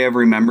her way of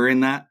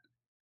remembering that.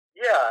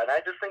 Yeah, and I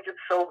just think it's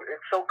so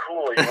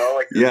cool,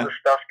 like this is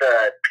stuff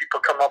that people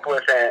come up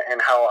with,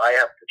 and how I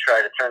have to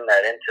try to turn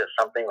that into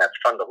something that's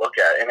fun to look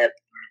at, and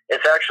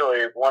it's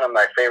actually one of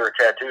my favorite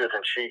tattoos,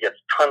 and she gets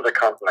tons of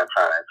compliments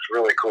on it. It's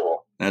really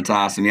cool. That's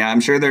awesome. Yeah, I'm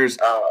sure there's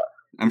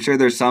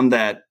some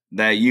that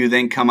you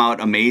think come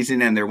out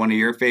amazing and they're one of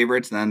your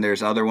favorites. And then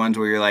there's other ones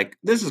where you're like,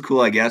 this is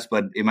cool, I guess,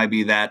 but it might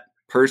be that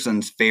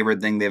person's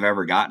favorite thing they've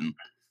ever gotten.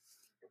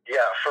 Yeah,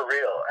 for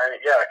real.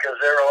 Because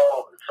they're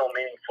all so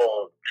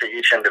meaningful to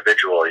each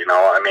individual,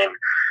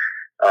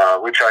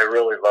 which I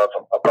really love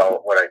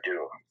about what I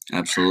do.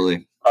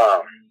 Absolutely.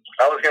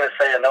 I was going to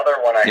say another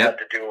one I had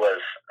to do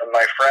was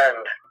my friend,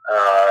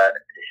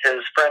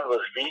 his friend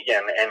was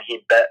vegan, and he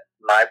bet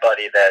my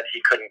buddy that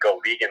he couldn't go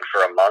vegan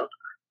for a month.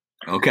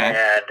 Okay.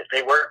 And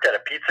they worked at a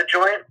pizza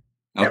joint.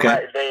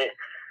 Okay. And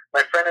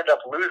my friend ended up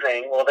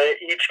losing. Well, they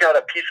each got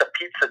a piece of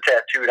pizza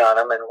tattooed on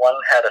them, and one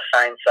had a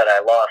sign said I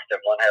lost, and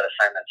one had a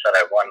sign that said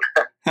I won.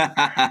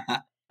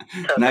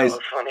 So nice. That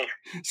was funny.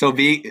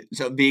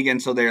 So vegan.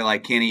 So they're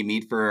like can't eat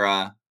meat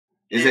for.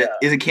 Is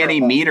it can't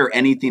eat meat or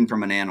anything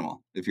from an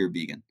animal if you're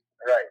vegan?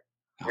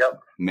 Right.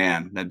 Yep.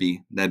 Man, that'd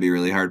be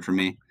really hard for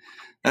me.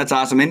 That's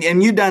awesome.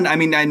 And you've done, I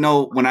mean, I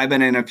know when I've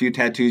been in a few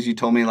tattoos, you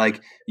told me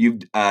like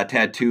you've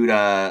tattooed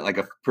like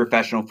a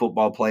professional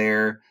football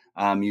player.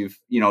 You've,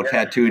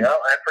 tattooed. Yeah,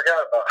 I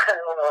forgot about, I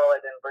don't know how I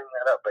didn't bring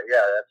that up, but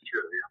yeah, that's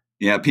true.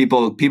 Yeah.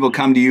 People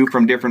come to you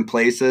from different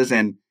places,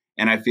 and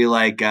I feel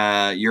like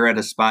you're at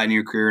a spot in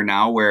your career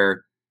now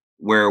where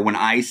when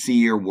I see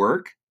your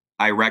work,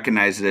 I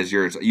recognize it as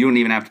yours. You don't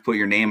even have to put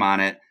your name on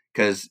it.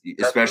 Because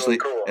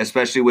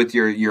especially with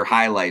your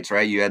highlights,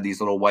 right? You had these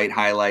little white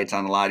highlights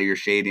on a lot of your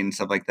shading and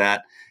stuff like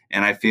that.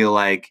 And I feel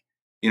like,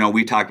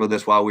 we talked about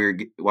this while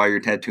you're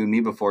tattooing me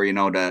before,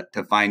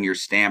 to find your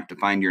stamp, to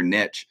find your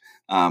niche.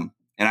 And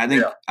I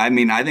think,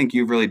 I think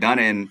you've really done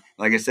it. And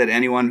like I said,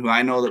 anyone who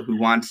I know who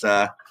wants,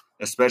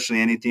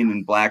 especially anything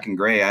in black and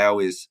gray, I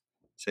always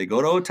say,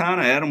 go to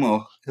Otana, Adam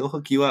he'll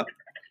hook you up.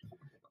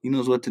 He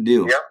knows what to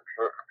do. Yep,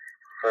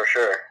 for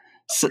sure.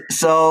 So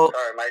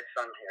sorry, my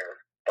son here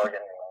is bugging me.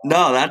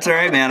 No, that's all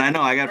right, man. I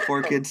know I got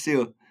 4 kids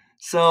too.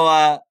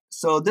 So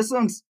this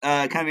one's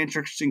kind of an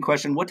interesting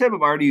question. What type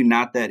of art are you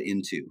not that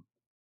into?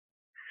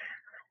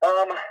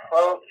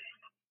 Well,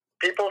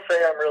 people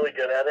say I'm really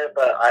good at it,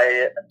 but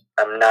I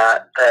am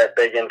not that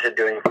big into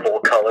doing full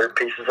color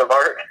pieces of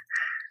art.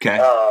 Okay.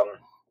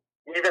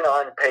 Even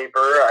on paper,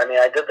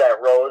 I did that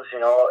rose,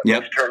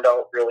 which turned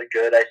out really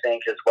good, I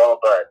think, as well,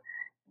 but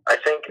I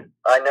think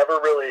I never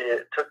really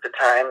took the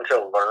time to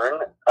learn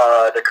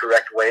the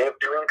correct way of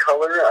doing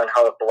color, on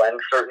how to blend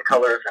certain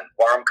colors and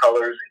warm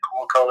colors and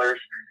cool colors.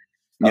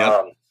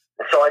 Yeah.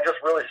 So I just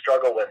really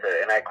struggle with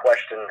it, and I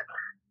question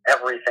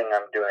everything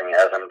I'm doing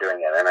as I'm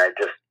doing it, and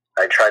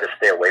I try to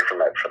stay away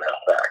from it for that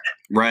fact.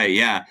 Right.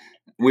 Yeah.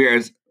 We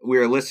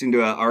are listening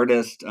to an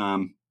artist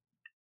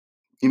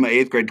in my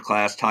 8th grade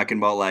class talking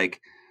about like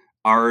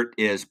art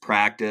is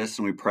practice,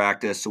 and we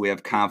practice so we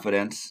have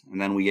confidence,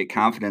 and then we get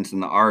confidence in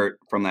the art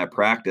from that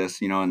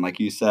practice, and like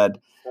you said,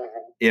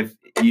 if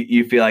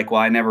you feel like,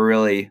 well, I never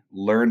really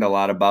learned a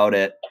lot about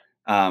it,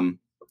 and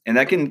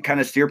that can kind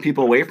of steer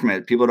people away from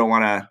it. People don't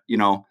want to,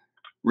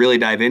 really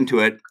dive into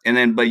it. And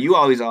then, but you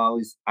always,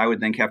 I would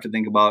think, have to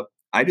think about,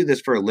 I do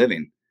this for a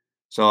living.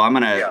 So I'm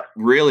going to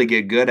really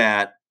get good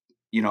at,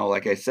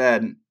 like I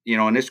said,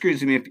 and this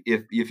screws me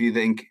if you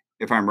think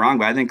if I'm wrong,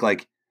 but I think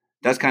like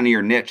that's kind of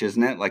your niche,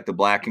 isn't it? Like the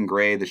black and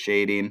gray, the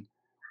shading.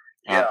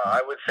 Yeah,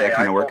 I would say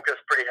I focus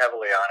pretty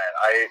heavily on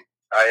it.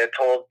 I had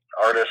told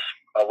artists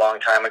a long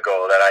time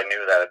ago that I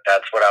knew that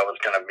that's what I was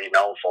going to be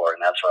known for,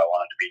 and that's what I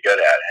wanted to be good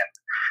at.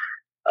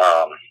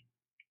 And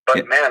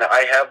but man,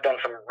 I have done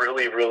some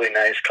really, really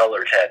nice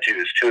color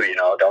tattoos too.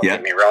 Don't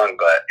get me wrong,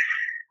 but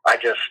I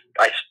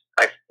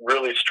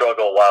really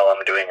struggle while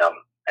I'm doing them,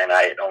 and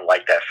I don't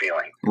like that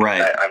feeling.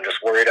 Right. I'm just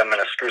worried I'm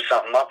going to screw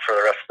something up for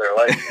the rest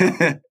of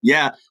their life.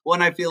 Yeah. Well,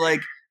 and I feel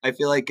like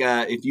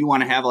if you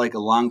want to have like a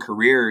long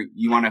career,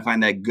 you want to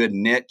find that good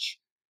niche.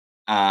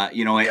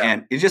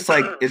 And it's just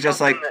like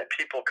that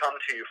people come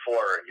to you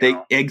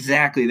for.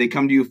 Exactly, they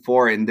come to you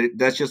for it, and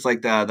that's just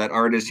like that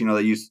artist,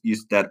 that you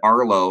that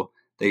Arlo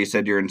that you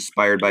said you're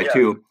inspired by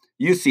too.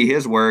 You see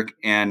his work,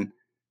 and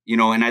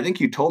and I think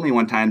you told me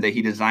one time that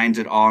he designs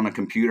it all on a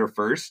computer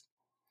first.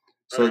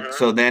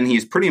 So then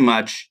he's pretty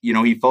much, he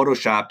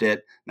photoshopped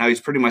it. Now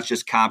he's pretty much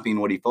just copying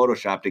what he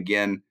photoshopped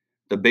again.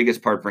 The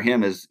biggest part for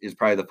him is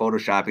probably the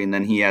photoshopping.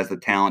 Then he has the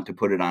talent to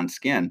put it on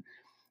skin.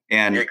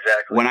 And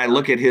when I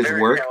look at his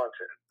work,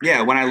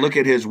 when I look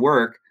at his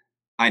work,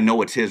 I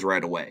know it's his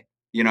right away.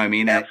 You know what I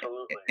mean?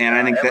 Absolutely. And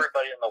I think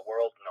everybody in the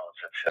world knows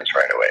it's his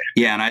right away.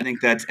 Yeah, and I think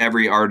that's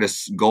every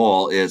artist's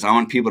goal is I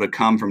want people to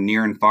come from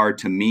near and far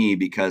to me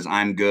because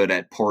I'm good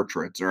at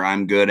portraits, or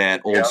I'm good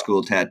at old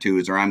school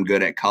tattoos, or I'm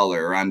good at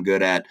color, or I'm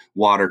good at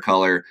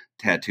watercolor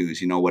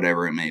tattoos,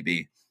 whatever it may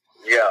be.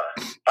 Yeah.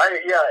 And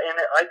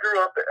I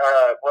grew up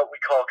what we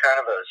call kind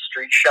of a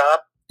street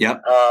shop.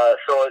 Yep.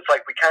 So it's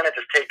like we kind of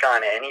just take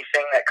on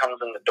anything that comes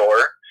in the door.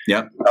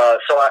 Yep.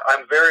 So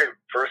I'm very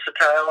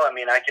versatile. I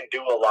mean, I can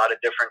do a lot of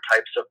different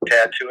types of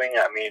tattooing.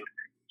 I mean,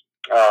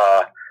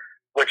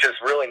 which is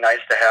really nice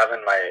to have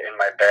in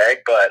my bag.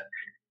 But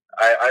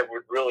I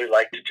would really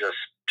like to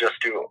just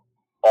do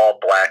all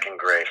black and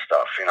gray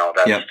stuff.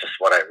 That's just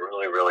what I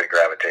really, really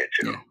gravitate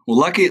to. Yeah. Well,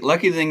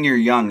 lucky thing you're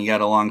young. You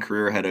got a long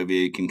career ahead of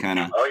you. You can kind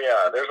of. Oh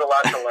yeah, there's a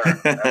lot to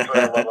learn. That's what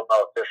I love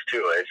about this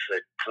too.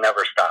 It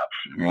never stops.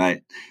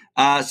 Right.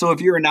 So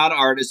if you were not an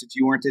artist, if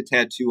you weren't a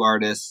tattoo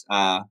artist,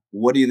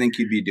 what do you think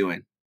you'd be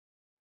doing?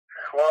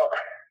 Well,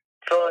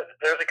 so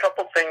there's a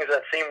couple things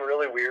that seem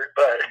really weird,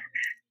 but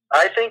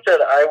I think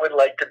that I would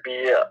like to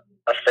be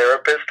a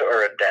therapist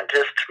or a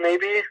dentist,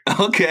 maybe.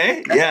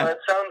 Okay. Yeah. That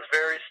sounds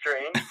very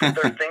strange, but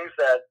there are things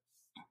that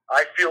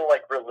I feel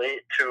like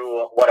relate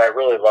to what I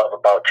really love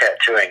about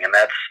tattooing, and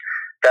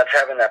that's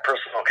having that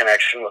personal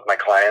connection with my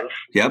clients.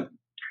 Yep.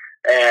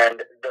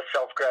 And the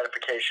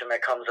self-gratification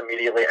that comes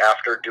immediately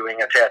after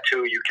doing a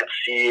tattoo. You can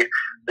see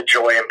the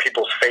joy in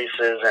people's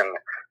faces, and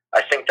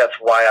I think that's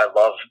why I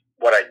love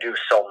what I do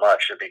so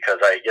much, because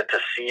I get to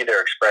see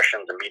their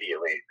expressions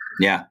immediately.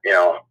 Yeah.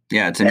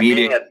 Yeah, it's And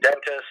immediate. being a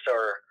dentist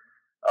or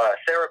a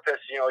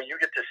therapist, you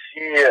get to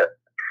see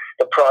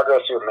the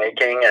progress you're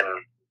making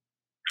and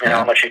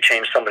how much you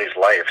change somebody's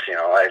life.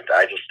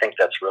 I just think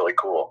that's really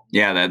cool.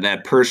 Yeah,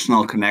 that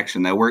personal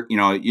connection, that work.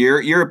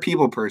 You're a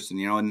people person.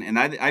 And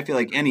I feel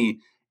like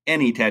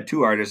any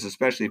tattoo artist,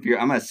 especially if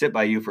I'm gonna sit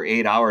by you for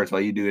 8 hours while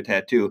you do a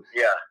tattoo.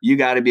 Yeah, you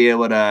got to be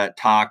able to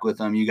talk with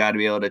them. You got to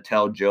be able to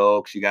tell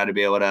jokes. You got to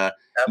be able to,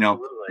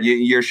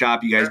 your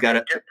shop. You guys got to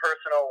get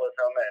personal with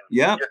them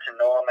and get to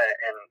know them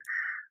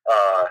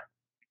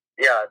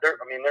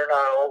and they're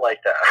not all like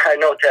that. I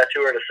know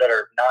tattoo artists that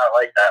are not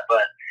like that,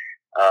 but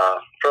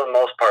for the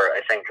most part,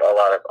 I think a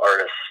lot of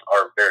artists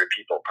are very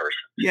people person.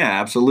 Yeah,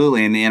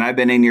 absolutely. And I've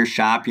been in your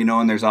shop,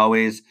 and there's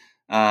always,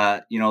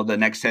 the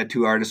next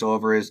tattoo artist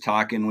over is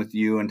talking with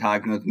you and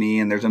talking with me,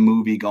 and there's a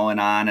movie going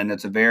on, and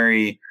it's a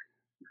very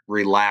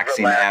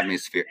relaxing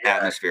atmosphere.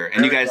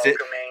 And you guys did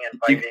welcoming and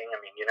inviting.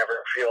 You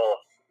never feel.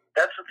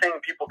 That's the thing.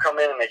 People come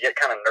in and they get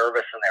kind of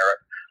nervous, and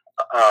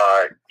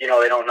they're,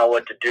 they don't know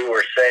what to do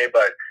or say,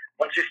 but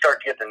once you start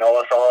to get to know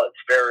us all, it's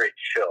very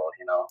chill,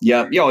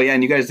 Yeah. Oh, yeah.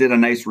 And you guys did a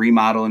nice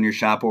remodel in your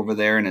shop over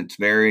there, and it's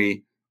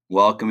very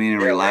welcoming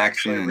and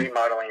relaxing. We're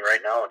remodeling right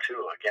now,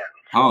 too, again.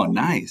 So. Oh,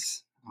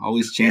 nice.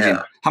 Always changing.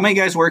 Yeah. How many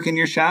guys work in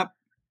your shop?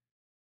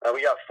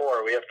 We got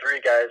 4. We have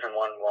 3 guys and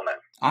 1 woman.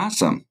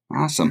 Awesome.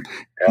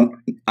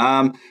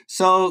 Yep.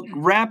 So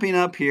wrapping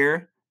up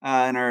here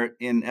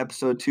in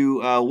episode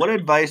 2, what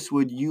advice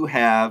would you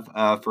have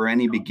for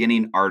any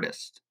beginning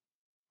artist?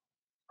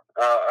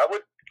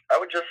 I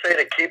would just say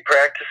to keep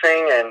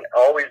practicing and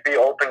always be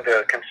open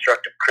to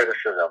constructive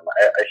criticism.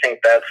 I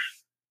think that's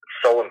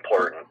so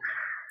important.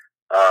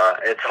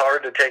 It's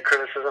hard to take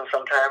criticism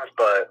sometimes,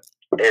 but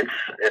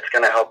it's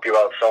going to help you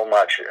out so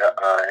much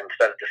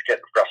instead of just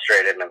getting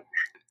frustrated and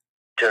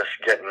just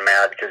getting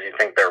mad because you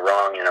think they're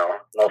wrong.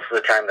 Most of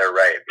the time they're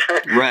right.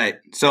 Right.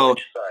 So,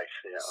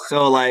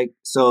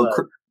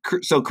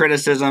 so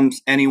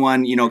criticisms,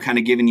 anyone, kind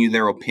of giving you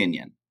their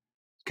opinion,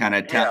 kind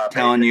of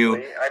telling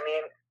you.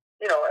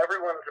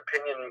 Everyone's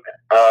opinion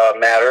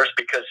matters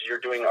because you're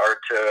doing art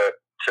to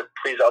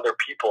please other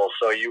people.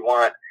 So you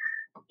want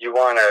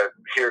to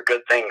hear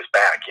good things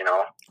back,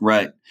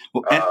 Right.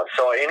 Well,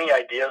 so any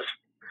ideas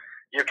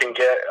you can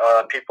get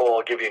people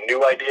will give you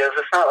new ideas.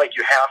 It's not like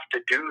you have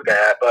to do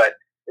that, but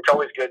it's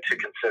always good to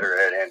consider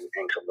it and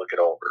to look it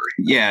over.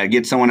 Yeah,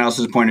 get someone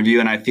else's point of view.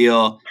 And I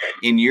feel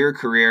in your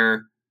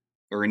career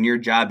or in your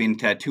job being a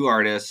tattoo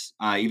artist,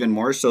 even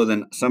more so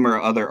than some or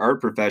other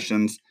art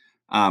professions,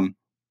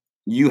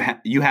 you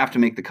have to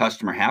make the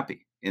customer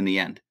happy in the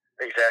end.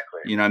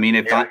 Exactly. You know what I mean?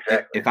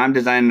 If I'm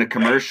designing a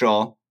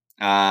commercial,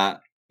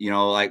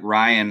 like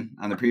Ryan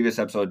on the previous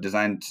episode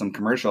designed some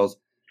commercials,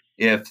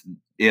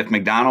 if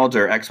McDonald's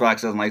or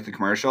Xbox doesn't like the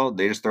commercial,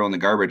 they just throw in the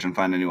garbage and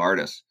find a new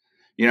artist.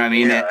 You know what I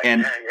mean? Yeah,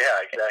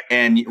 exactly.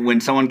 And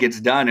when someone gets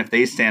done, if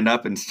they stand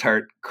up and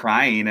start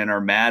crying and are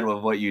mad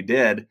with what you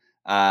did,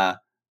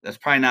 that's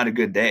probably not a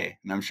good day.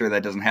 And I'm sure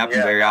that doesn't happen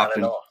very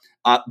often.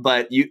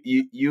 But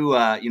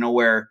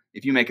where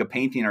if you make a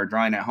painting or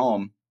drawing at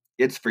home,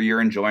 it's for your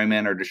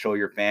enjoyment or to show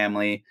your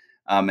family,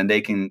 and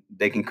they can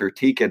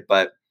critique it.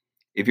 But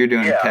if you're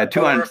doing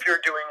tattoo or if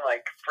you're doing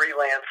like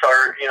freelance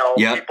art,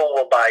 people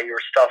will buy your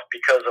stuff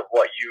because of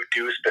what you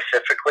do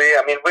specifically.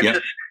 I mean, which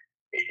is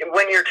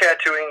when you're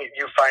tattooing,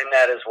 you find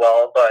that as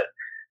well. But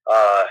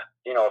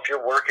if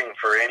you're working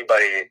for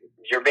anybody,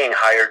 you're being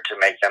hired to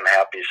make them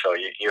happy. So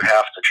you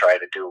have to try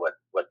to do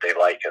what they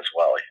like as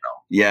well.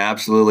 Yeah,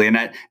 absolutely. And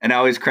it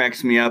always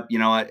cracks me up.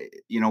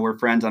 We're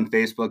friends on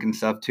Facebook and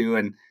stuff too,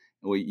 and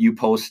you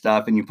post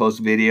stuff and you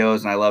post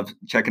videos, and I love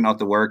checking out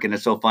the work. And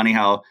it's so funny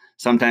how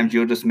sometimes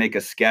you'll just make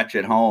a sketch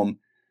at home,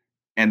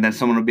 and then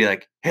someone will be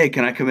like, "Hey,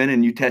 can I come in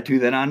and you tattoo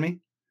that on me?"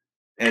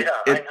 And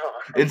I know.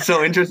 It's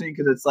so interesting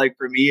because it's like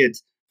for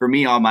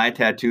me, all my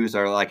tattoos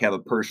are like have a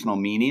personal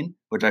meaning,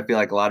 which I feel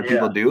like a lot of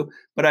people do.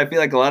 But I feel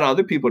like a lot of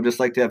other people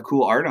just like to have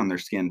cool art on their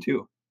skin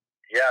too.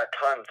 Yeah,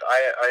 tons.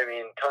 I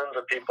mean, tons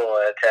of people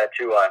that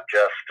tattoo on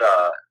just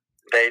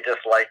they just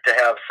like to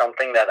have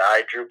something that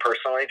I drew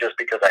personally just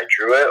because I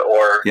drew it.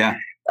 Or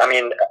I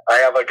mean, I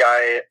have a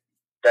guy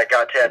that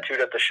got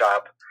tattooed at the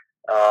shop.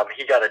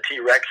 He got a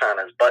T-Rex on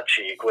his butt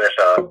cheek with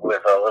a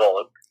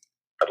little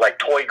like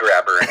toy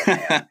grabber in his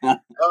hand. I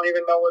don't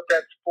even know what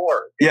that's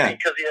for. Yeah,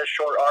 because he has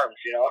short arms,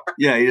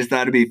 Yeah, he just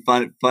thought it'd be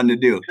fun to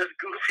do. Just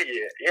goofy,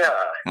 yeah.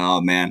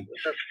 Oh man,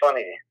 this is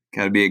funny.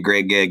 Gotta be a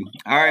great gig.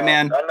 All right,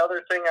 man.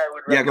 Another thing I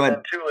would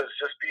recommend too is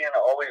just being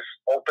always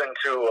open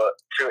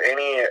to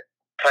any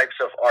types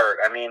of art.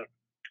 I mean,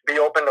 be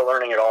open to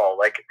learning it all.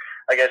 Like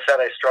I said,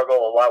 I struggle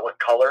a lot with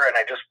color, and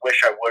I just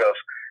wish I would have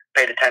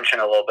paid attention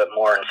a little bit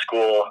more in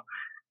school.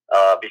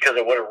 Because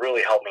it would have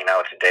really helped me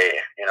now today.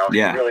 You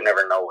really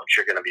never know what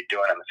you're going to be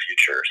doing in the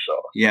future.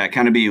 So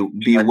kind of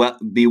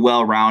be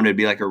well rounded,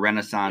 be like a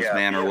Renaissance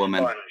man or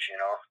woman. Sponge,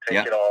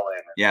 take it all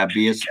in. Yeah,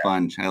 be a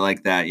sponge. I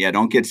like that. Yeah,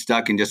 don't get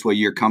stuck in just what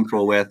you're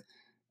comfortable with.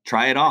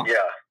 Try it all. Yeah,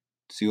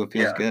 see what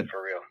feels good.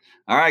 For real.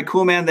 All right,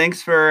 cool, man.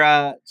 Thanks for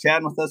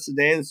chatting with us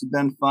today. This has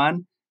been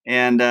fun.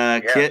 And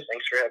Kit,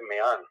 thanks for having me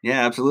on.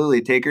 Yeah,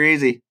 absolutely. Take her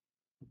easy.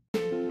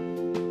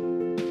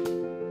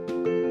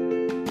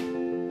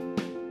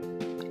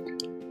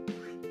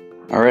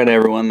 All right,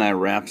 everyone, that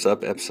wraps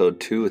up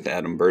episode 2 with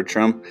Adam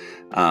Bertram,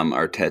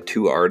 our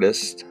tattoo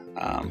artist.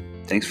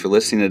 Thanks for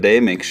listening today.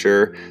 Make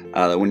sure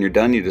that when you're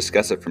done, you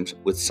discuss it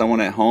with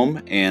someone at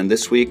home. And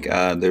this week,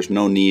 there's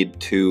no need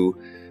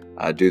to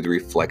do the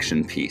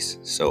reflection piece.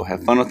 So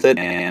have fun with it,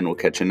 and we'll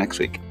catch you next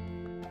week.